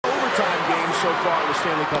so far in the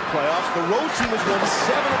Stanley Cup playoffs. The road team has won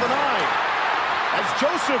 7 of the 9. As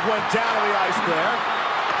Joseph went down to the ice there.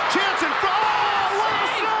 Chance in front. Oh, what a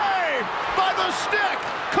save by the stick.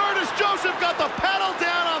 Curtis Joseph got the paddle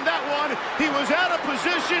down on that one. He was out of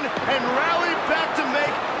position and rallied back to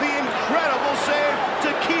make the incredible save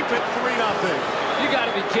to keep it 3-0. You got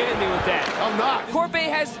to be kidding me with that. I'm not.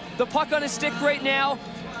 Corbet has the puck on his stick right now.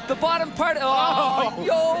 The bottom part. Oh.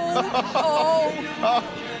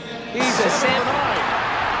 He's a sand.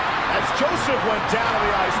 As Joseph went down to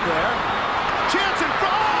the ice there. Chance in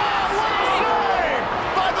front. Oh, what a save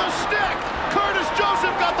by the stick. Curtis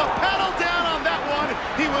Joseph got the paddle down on that one.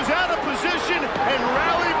 He was out of position and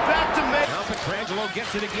rallied back to make. Now Pietrangelo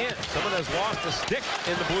gets it again. Someone has lost the stick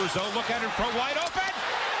in the blue zone. Look at it from wide open.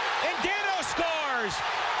 And Dano scores.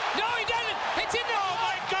 No, he doesn't. It's in. Oh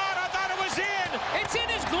my God! I thought it was in. It's in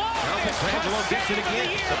his glove. Now Pietrangelo gets it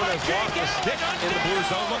again. Someone has lost the stick in the blue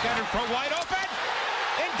zone. Look at it from wide open.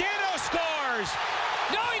 And Dano scores.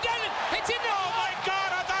 No, he doesn't. It's in. Oh my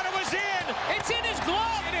God! I thought it was in. It's in his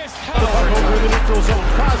glove. It is. The puck over the neutral zone.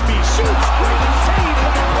 Crosby shoots. Great save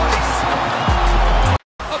by Price.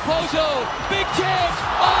 Okposo, big chance.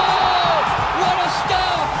 Oh, what a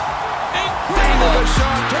stop. Incredible. The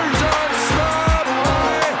shot turns on slot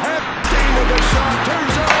away. The shot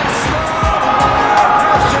turns on slot away.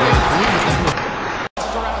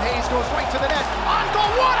 Around Hayes goes right to the net. On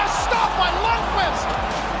goal. What a stop by Lundqvist.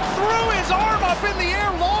 Threw his arm up in the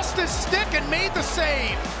air, lost his stick, and made the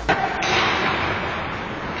save.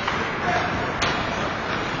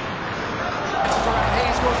 Around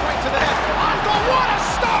Hayes goes right to the net. On goal. What a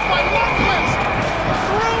stop by Lundqvist.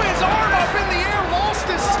 Threw his arm up in the air, lost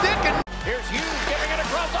his stick, and Here's Hughes giving it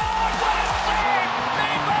across. Oh, what a save.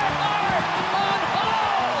 Made by Hart on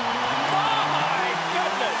Hall. Oh, my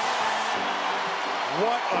goodness.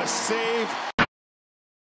 What a save.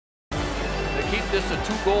 To keep this a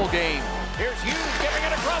 2-goal game. Here's Hughes giving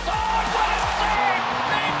it across. Oh, what a save.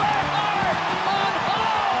 Made by Hart on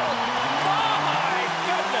Hall. Oh, my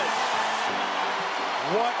goodness.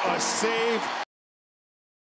 What a save.